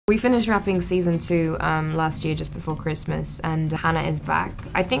We finished wrapping season 2 last year just before Christmas, and Hannah is back.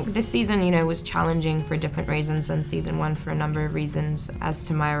 I think this season, was challenging for different reasons than season 1 for a number of reasons. As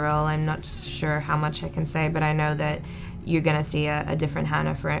to my role, I'm not sure how much I can say, but I know that you're gonna see a different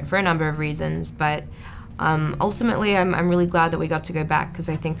Hannah for a number of reasons. But ultimately, I'm really glad that we got to go back, because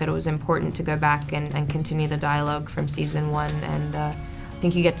I think that it was important to go back and continue the dialogue from season 1, and I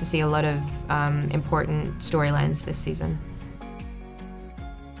think you get to see a lot of important storylines this season.